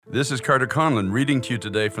This is Carter Conlon reading to you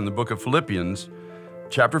today from the book of Philippians,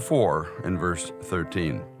 chapter 4 and verse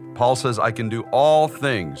 13. Paul says, I can do all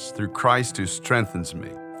things through Christ who strengthens me.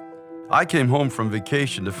 I came home from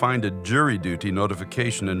vacation to find a jury duty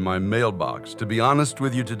notification in my mailbox. To be honest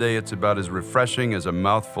with you today, it's about as refreshing as a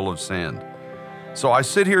mouthful of sand. So I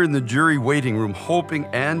sit here in the jury waiting room hoping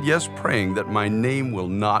and yes, praying that my name will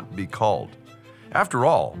not be called. After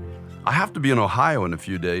all, I have to be in Ohio in a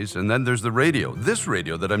few days, and then there's the radio, this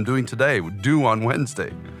radio that I'm doing today, due on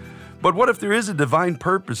Wednesday. But what if there is a divine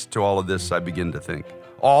purpose to all of this, I begin to think.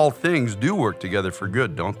 All things do work together for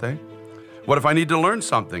good, don't they? What if I need to learn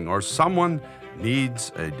something, or someone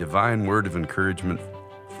needs a divine word of encouragement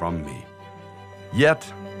from me?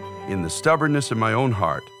 Yet, in the stubbornness of my own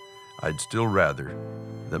heart, I'd still rather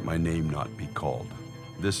that my name not be called.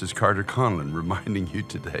 This is Carter Conlon reminding you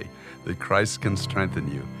today that Christ can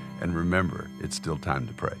strengthen you. And remember, it's still time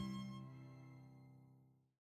to pray.